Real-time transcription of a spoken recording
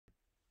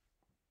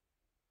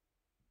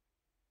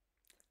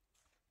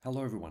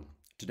Hello everyone.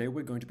 Today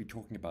we're going to be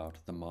talking about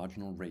the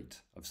marginal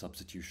rate of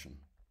substitution.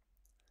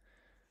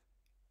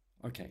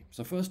 Okay,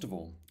 so first of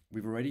all,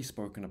 we've already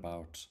spoken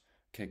about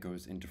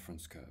Keiko's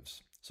indifference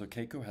curves. So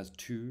Keiko has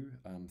two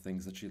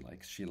things that she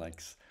likes. She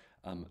likes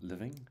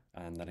living,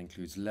 and that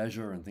includes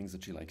leisure and things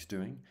that she likes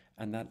doing,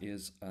 and that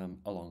is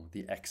along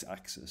the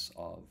x-axis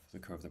of the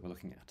curve that we're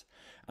looking at.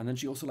 And then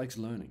she also likes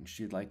learning.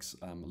 She likes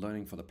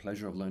learning for the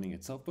pleasure of learning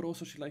itself, but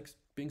also she likes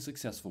being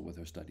successful with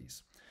her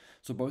studies.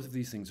 So both of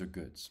these things are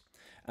goods.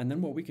 And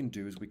then what we can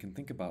do is we can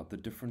think about the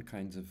different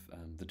kinds of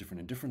the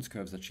different indifference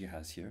curves that she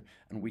has here,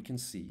 and we can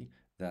see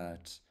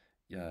that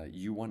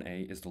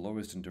U1A is the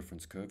lowest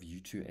indifference curve,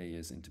 U2A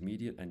is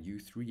intermediate, and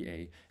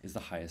U3A is the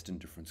highest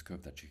indifference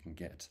curve that you can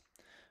get,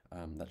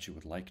 that you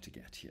would like to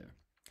get here.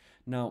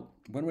 Now,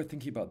 when we're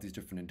thinking about these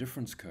different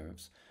indifference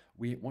curves,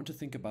 we want to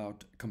think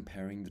about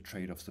comparing the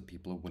trade-offs that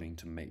people are willing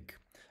to make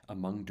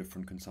among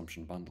different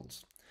consumption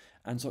bundles.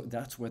 And so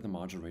that's where the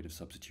marginal rate of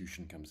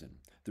substitution comes in.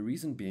 The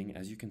reason being,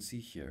 as you can see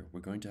here, we're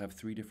going to have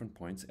three different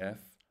points, F,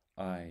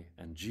 I,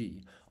 and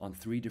G, on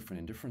three different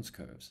indifference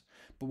curves.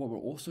 But what we're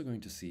also going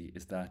to see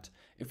is that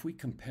if we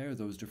compare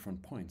those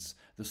different points,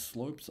 the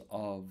slopes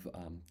of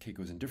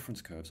Keiko's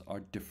indifference curves are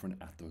different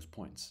at those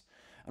points.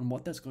 And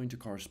what that's going to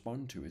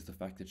correspond to is the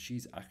fact that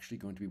she's actually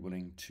going to be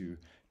willing to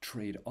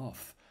trade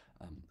off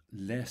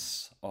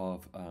less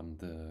of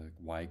the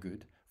y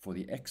good for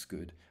the x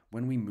good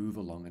when we move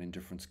along an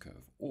indifference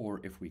curve, or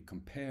if we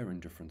compare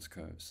indifference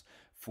curves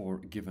for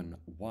given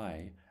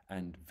y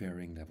and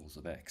varying levels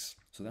of x.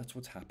 So that's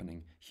what's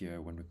happening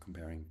here when we're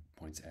comparing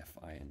points f,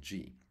 I, and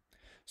g.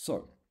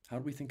 So how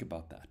do we think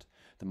about that?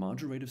 The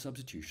marginal rate of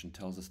substitution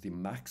tells us the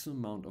maximum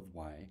amount of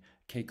y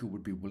Keiko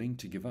would be willing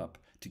to give up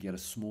to get a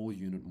small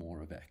unit more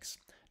of x.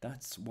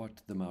 That's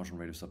what the marginal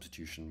rate of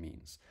substitution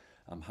means.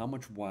 How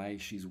much y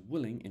she's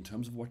willing, in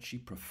terms of what she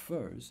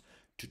prefers,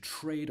 to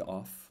trade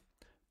off,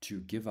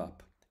 to give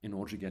up, in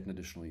order to get an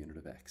additional unit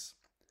of x.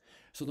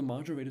 So the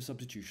marginal rate of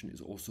substitution is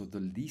also the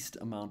least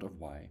amount of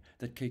y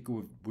that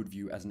Keiko would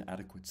view as an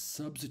adequate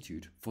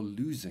substitute for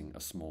losing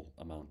a small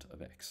amount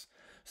of x.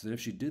 So that if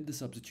she did the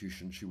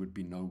substitution, she would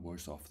be no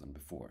worse off than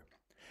before.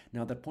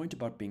 Now, that point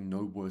about being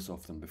no worse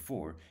off than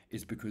before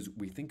is because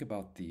we think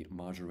about the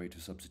marginal rate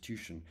of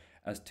substitution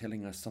as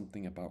telling us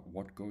something about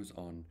what goes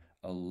on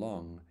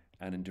along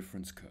an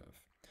indifference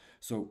curve.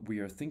 So we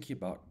are thinking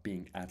about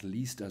being at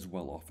least as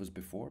well off as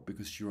before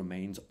because she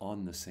remains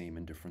on the same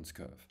indifference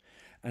curve.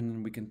 And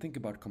then we can think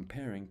about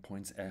comparing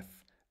points F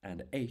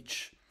and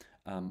H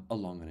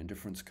along an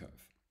indifference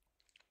curve.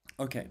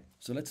 Okay,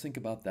 so let's think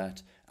about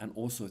that and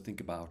also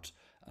think about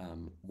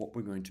what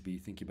we're going to be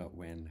thinking about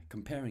when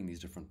comparing these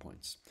different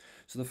points.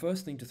 So the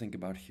first thing to think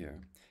about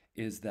here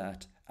is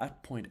that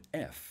at point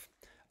F,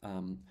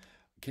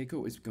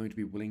 Keiko is going to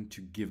be willing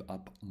to give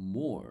up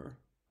more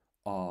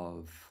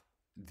of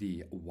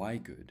the y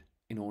good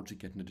in order to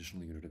get an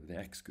additional unit of the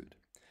x good.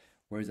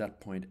 Whereas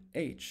at point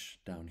H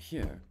down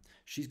here,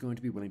 she's going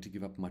to be willing to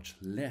give up much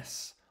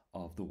less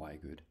of the y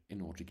good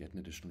in order to get an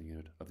additional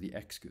unit of the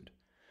x good.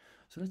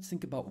 So let's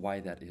think about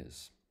why that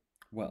is.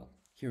 Well,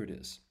 here it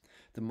is.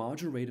 The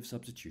marginal rate of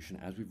substitution,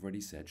 as we've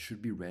already said,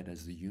 should be read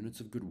as the units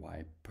of good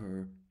y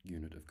per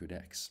unit of good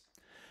x.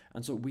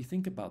 And so we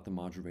think about the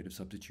marginal rate of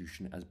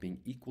substitution as being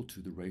equal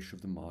to the ratio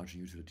of the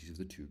marginal utilities of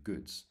the two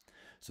goods.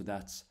 So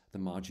that's the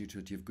marginal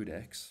utility of good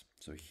x,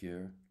 so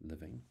here,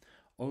 living,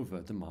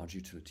 over the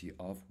marginal utility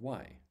of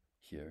y,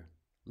 here,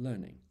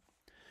 learning.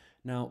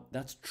 Now,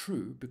 that's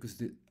true because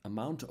the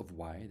amount of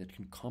y that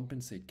can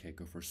compensate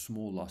Keiko for a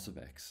small loss of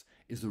x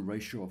is the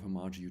ratio of her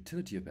marginal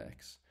utility of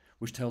x,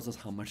 which tells us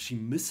how much she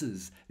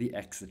misses the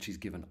x that she's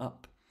given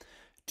up,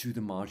 to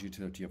the marginal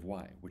utility of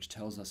y, which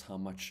tells us how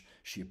much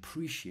she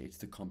appreciates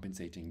the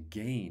compensating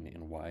gain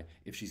in y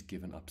if she's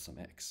given up some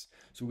x.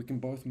 So we can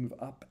both move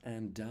up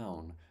and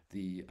down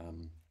the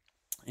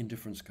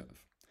indifference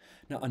curve.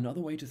 Now,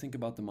 another way to think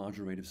about the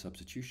marginal rate of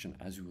substitution,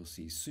 as we will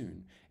see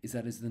soon, is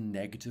that it's the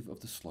negative of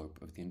the slope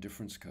of the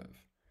indifference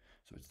curve.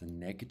 So it's the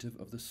negative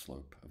of the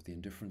slope of the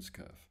indifference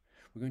curve.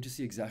 We're going to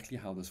see exactly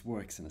how this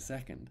works in a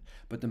second,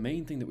 but the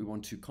main thing that we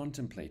want to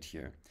contemplate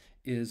here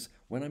is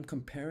when I'm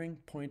comparing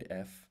point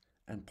F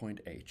and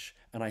point H,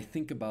 and I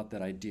think about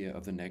that idea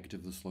of the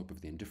negative of the slope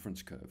of the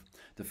indifference curve,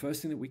 the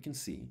first thing that we can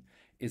see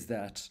is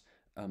that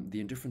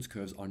the indifference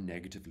curves are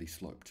negatively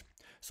sloped.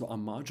 So our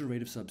marginal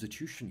rate of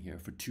substitution here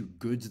for two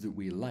goods that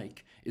we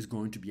like is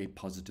going to be a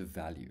positive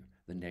value.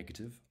 The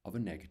negative of a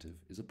negative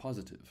is a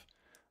positive.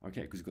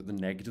 Okay, because we've got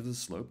the negative of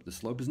the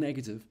slope is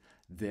negative,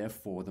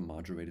 therefore the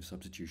marginal rate of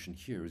substitution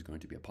here is going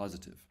to be a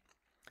positive.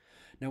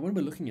 Now, when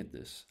we're looking at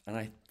this,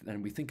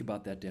 and we think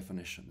about that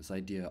definition, this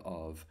idea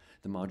of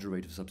the marginal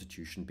rate of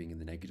substitution being in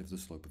the negative of the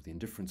slope of the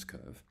indifference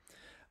curve,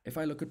 if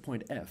I look at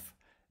point F,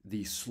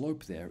 the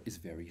slope there is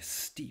very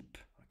steep.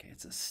 Okay,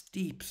 it's a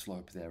steep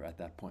slope there at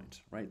that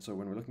point, right? So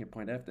when we're looking at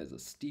point F, there's a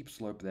steep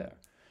slope there.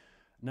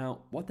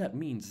 Now, what that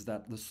means is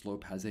that the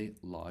slope has a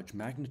large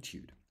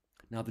magnitude.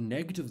 Now, the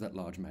negative of that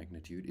large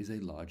magnitude is a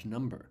large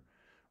number,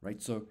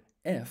 right? So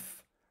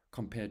F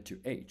compared to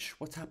H,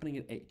 what's happening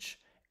at H?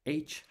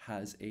 H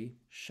has a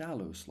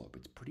shallow slope.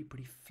 It's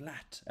pretty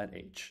flat at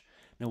H.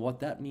 Now what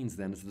that means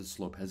then is that the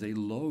slope has a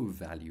low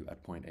value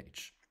at point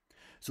H.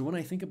 So when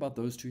I think about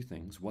those two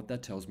things, what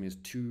that tells me is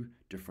two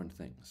different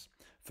things.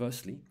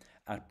 Firstly,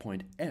 at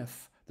point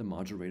F, the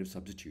marginal rate of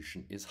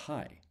substitution is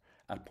high.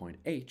 At point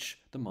H,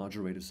 the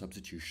marginal rate of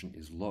substitution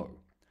is low.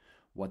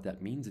 What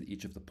that means at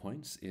each of the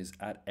points is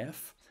at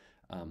F,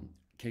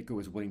 Keiko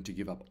is willing to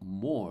give up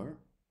more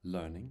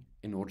learning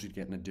in order to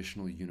get an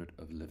additional unit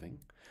of living,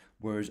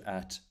 whereas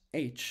at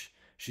H,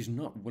 she's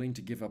not willing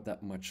to give up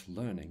that much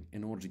learning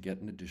in order to get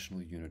an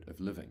additional unit of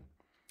living.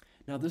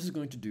 Now, this is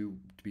going to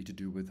be to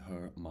do with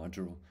her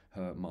marginal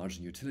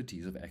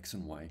utilities of x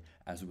and y,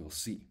 as we'll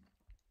see.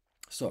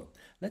 So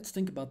let's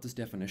think about this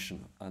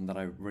definition that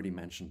I already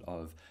mentioned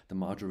of the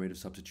marginal rate of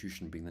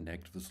substitution being the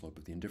negative of the slope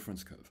of the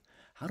indifference curve.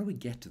 How do we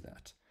get to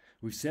that?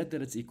 We've said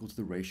that it's equal to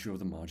the ratio of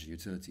the marginal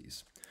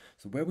utilities.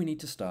 So where we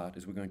need to start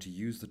is we're going to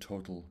use the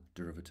total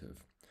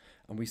derivative.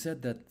 And we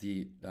said that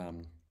the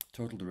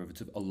total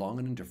derivative along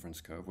an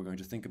indifference curve, we're going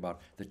to think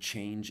about the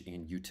change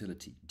in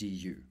utility,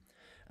 du.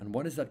 And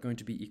what is that going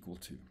to be equal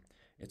to?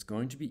 It's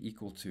going to be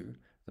equal to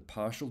the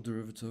partial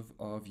derivative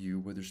of u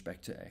with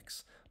respect to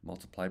x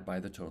multiplied by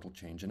the total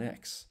change in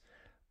x,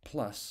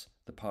 plus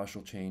the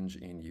partial change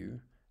in u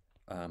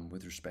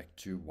with respect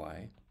to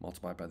y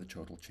multiplied by the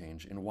total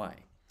change in y.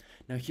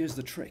 Now here's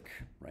the trick,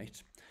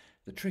 right?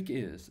 The trick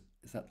is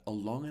that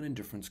along an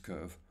indifference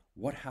curve,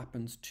 what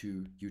happens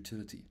to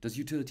utility? Does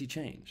utility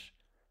change?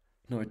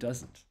 No, it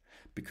doesn't.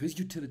 Because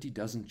utility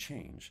doesn't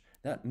change,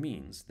 that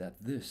means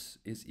that this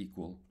is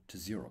equal to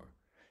 0.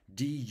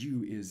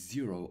 du is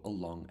 0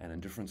 along an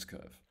indifference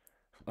curve.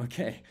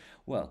 Okay,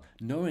 well,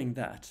 knowing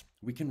that,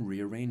 we can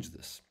rearrange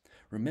this.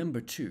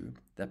 Remember too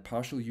that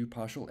partial u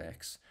partial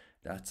x,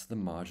 that's the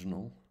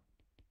marginal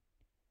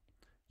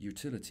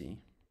utility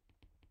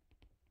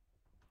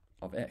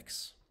of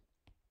x.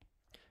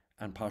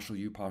 And partial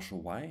u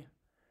partial y,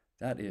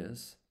 that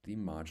is the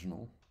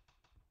marginal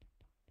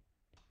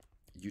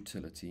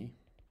utility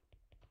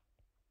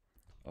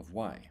of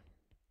y.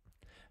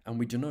 And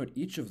we denote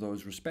each of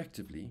those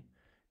respectively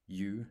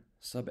u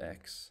sub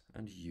x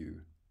and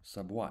u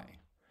sub y.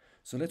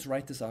 So let's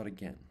write this out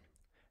again.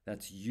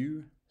 That's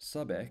u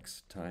sub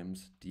x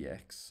times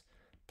dx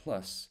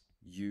plus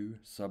u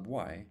sub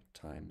y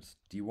times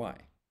dy.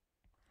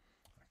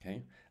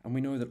 Okay, and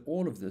we know that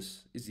all of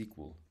this is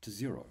equal to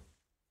 0.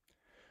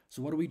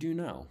 So what do we do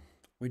now?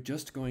 We're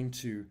just going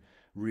to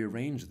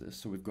rearrange this.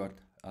 So we've got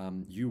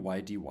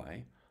uy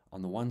dy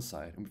on the one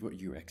side, and we've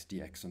got ux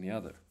dx on the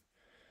other.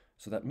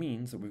 So that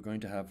means that we're going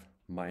to have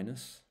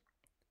minus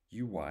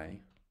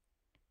uy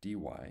dy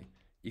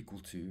equal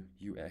to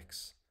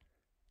ux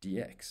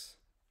dx.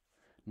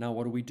 Now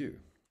what do?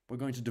 We're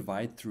going to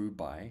divide through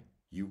by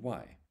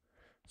uy.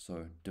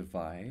 So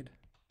divide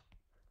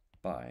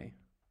by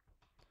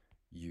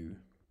u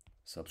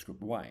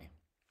subscript y.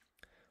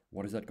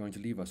 What is that going to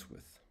leave us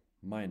with?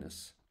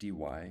 Minus dy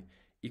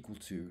equal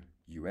to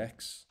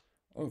ux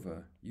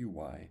over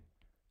uy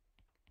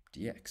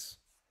dx.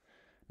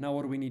 Now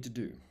what do we need to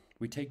do?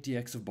 We take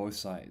dx of both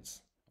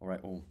sides. All right,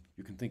 or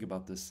you can think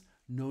about this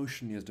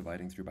notionally as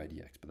dividing through by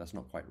dx, but that's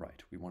not quite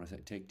right. We want to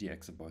take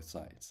dx of both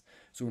sides.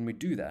 So when we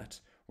do that,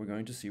 we're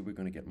going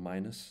to get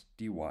minus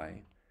dy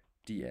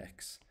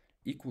dx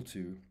equal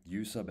to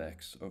u sub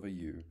x over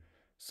u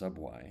sub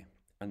y,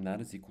 and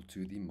that is equal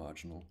to the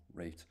marginal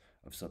rate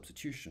of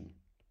substitution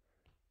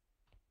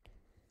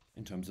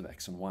in terms of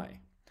x and y.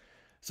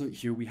 So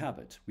here we have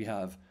it. We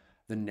have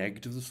the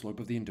negative of the slope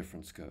of the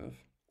indifference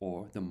curve,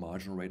 or the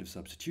marginal rate of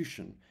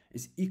substitution,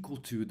 is equal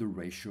to the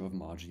ratio of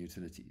marginal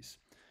utilities,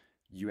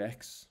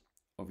 ux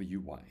over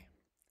uy.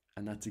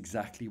 And that's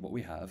exactly what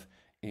we have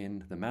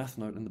in the math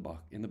note in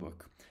the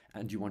book.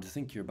 And you want to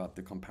think here about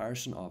the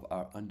comparison of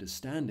our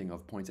understanding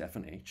of points f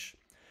and h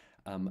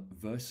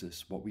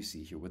versus what we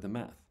see here with the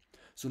math.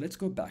 So let's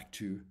go back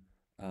to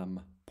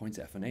points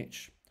f and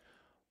h.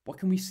 What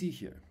can we see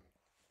here?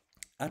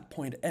 At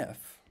point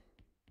f,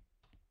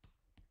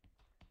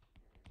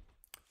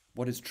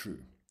 what is true?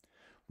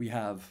 We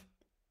have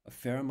a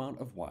fair amount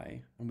of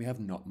y and we have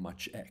not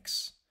much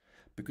x.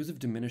 Because of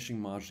diminishing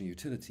marginal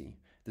utility,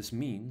 this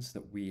means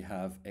that we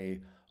have a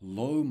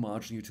low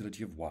marginal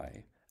utility of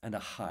y and a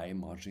high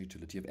marginal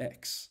utility of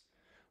x.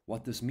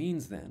 What this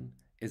means then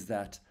is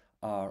that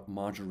our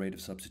marginal rate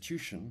of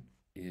substitution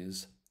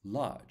is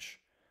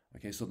large.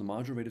 Okay, so the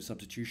marginal rate of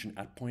substitution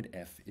at point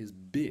f is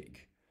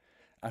big.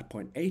 At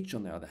point h,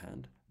 on the other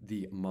hand,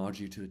 the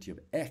marginal utility of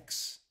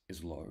x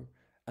is low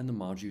and the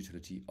marginal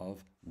utility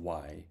of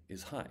y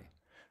is high.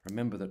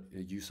 Remember that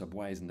u sub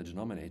y is in the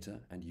denominator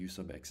and u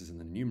sub x is in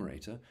the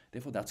numerator,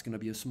 therefore that's going to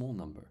be a small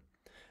number.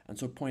 And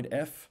so point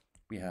f,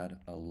 we had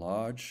a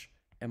large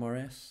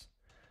MRS.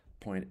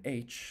 Point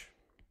h,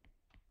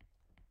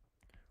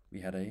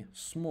 we had a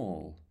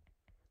small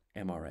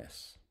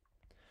MRS.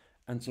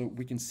 And so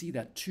we can see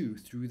that too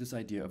through this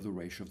idea of the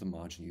ratio of the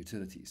marginal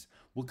utilities.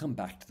 We'll come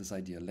back to this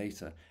idea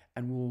later,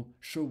 and we'll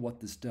show what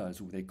this does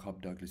with a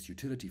Cobb-Douglas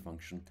utility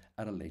function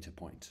at a later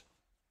point.